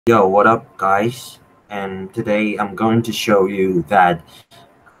Yo, what up, guys? And today I'm going to show you that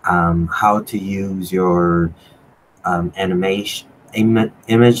how to use your animation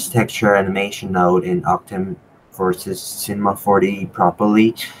image texture animation node in Octane versus Cinema 4D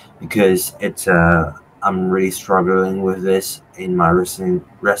properly, because I'm really struggling with this in my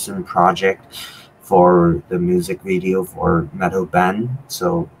recent project for the music video for metal band.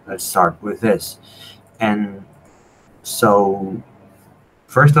 So let's start with this. And so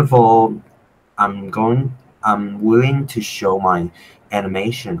first of all, I'm willing to show my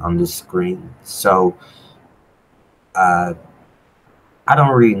animation on the screen. So uh, I don't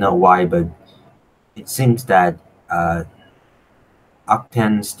really know why, but it seems that uh,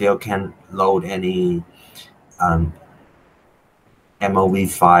 Octane still can't load any um,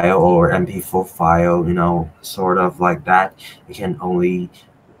 MOV file or MP4 file, sort of like that. You can only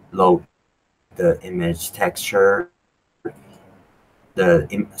load the image texture,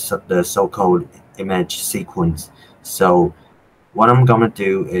 the so-called image sequence. So what I'm gonna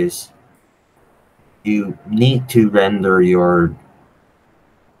do is you need to render your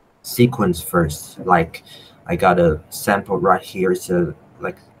sequence first. Like I got a sample right here. It's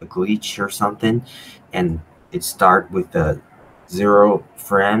like a glitch or something, and it start with the 0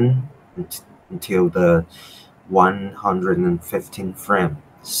 frame until the 115 frame.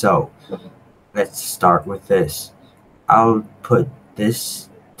 So let's start with this. I'll put this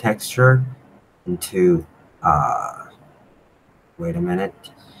texture into wait a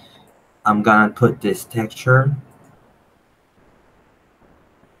minute. I'm gonna put this texture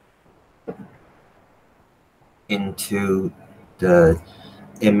into the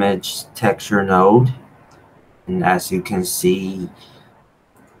image texture node, and as you can see,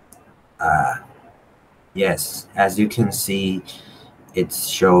 uh, yes, as you can see, it's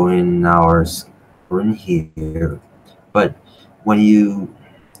showing our screen here. But when you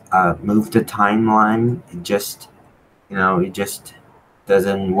move the timeline, it just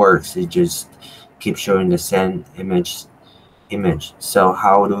doesn't work. It just keeps showing the same image. So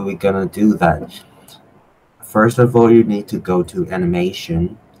how are we gonna do that? First of all, you need to go to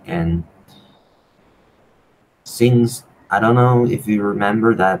animation, and since I don't know if you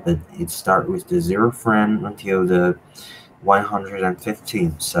remember that, but it starts with the 0 frame until the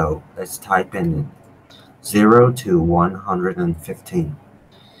 115. So let's type in 0 to 115.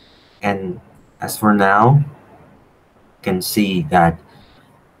 And as for now, you can see that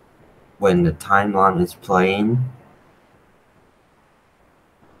when the timeline is playing,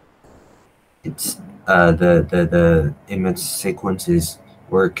 it's the image sequence is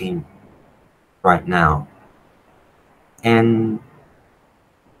working right now. And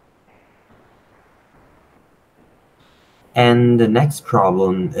the next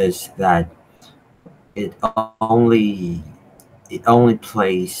problem is that it only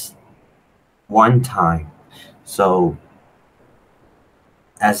plays one time. So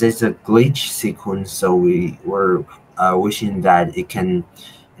as it's a glitch sequence, so we were wishing that it can,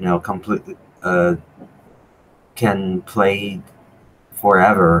 completely can play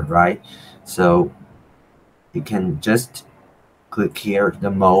forever, right? So you can just click here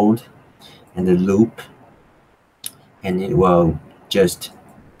the mode and the loop, and it will just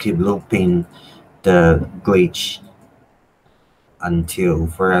keep looping the glitch until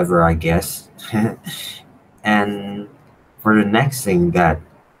forever, I guess. And for the next thing that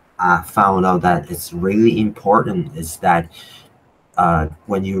I found out that it's really important is that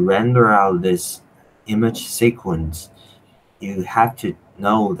when you render out this image sequence, you have to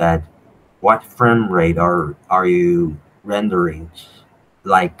know that what frame rate are you rendering.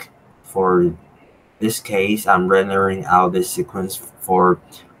 Like for this case, I'm rendering out this sequence for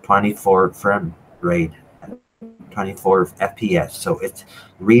 24 frame rate, 24 FPS. So it's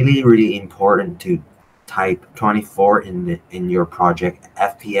really important to type 24 in your project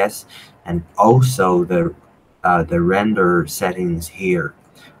FPS, and also the render settings here,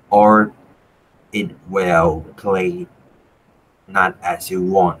 or it will play not as you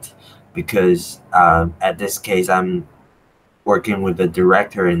want, because at this case I'm working with the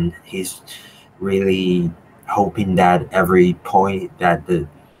director, and he's really hoping that every point that the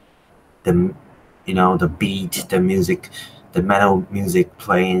the beat, the music, the metal music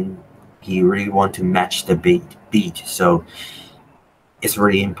playing, he really want to match the beat. So it's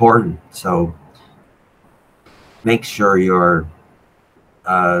really important. So make sure you're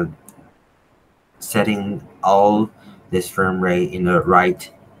uh, setting all this frame rate in the right.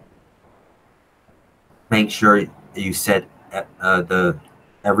 Make sure you set the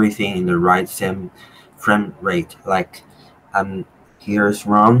everything in the right same frame rate. Like here's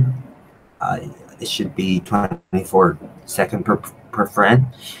wrong. Uh, it should be 24 second per frame.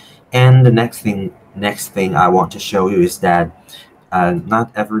 And the next thing I want to show you is that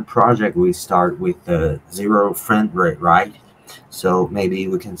not every project we start with the 0 frame rate, right? So maybe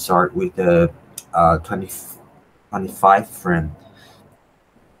we can start with the 25 frame,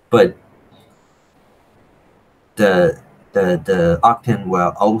 but the the Octane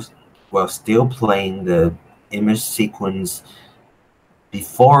will still playing the image sequence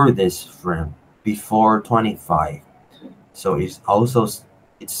before this frame, before 25. So it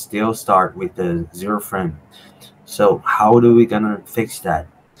still start with the 0 frame. So how do we gonna fix that?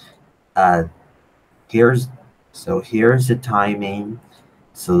 Uh, here's here's the timing.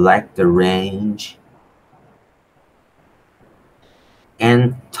 Select the range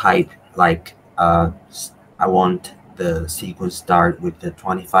and type like I want the sequence start with the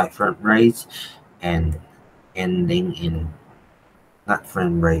 25 frame rates and ending in not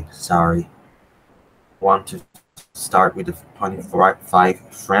frame rate. Sorry, want to start with the 25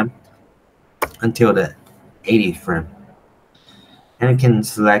 frame until the 80 frame, and you can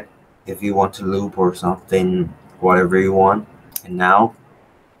select if you want to loop or something, whatever you want. And now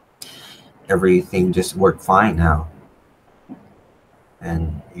everything just worked fine now.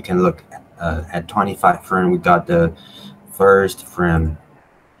 And you can look at 25 frame, we got the first frame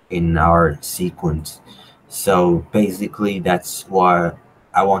in our sequence. So basically that's what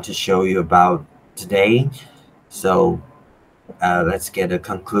I want to show you about today. So let's get a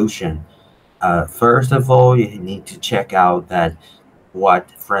conclusion. First of all, you need to check out that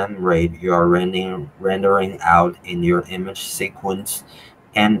what frame rate you are rendering out in your image sequence,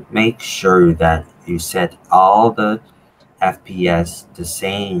 and make sure that you set all the FPS the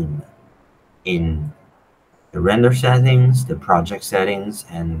same in the render settings, the project settings,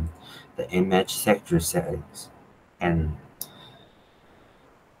 and the image sector settings. And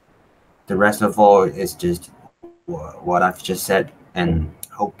the rest of all is just what I've just said, and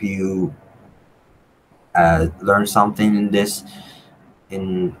hope you learn something in this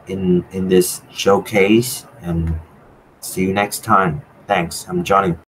in this showcase, and see you next time. Thanks. I'm Johnny.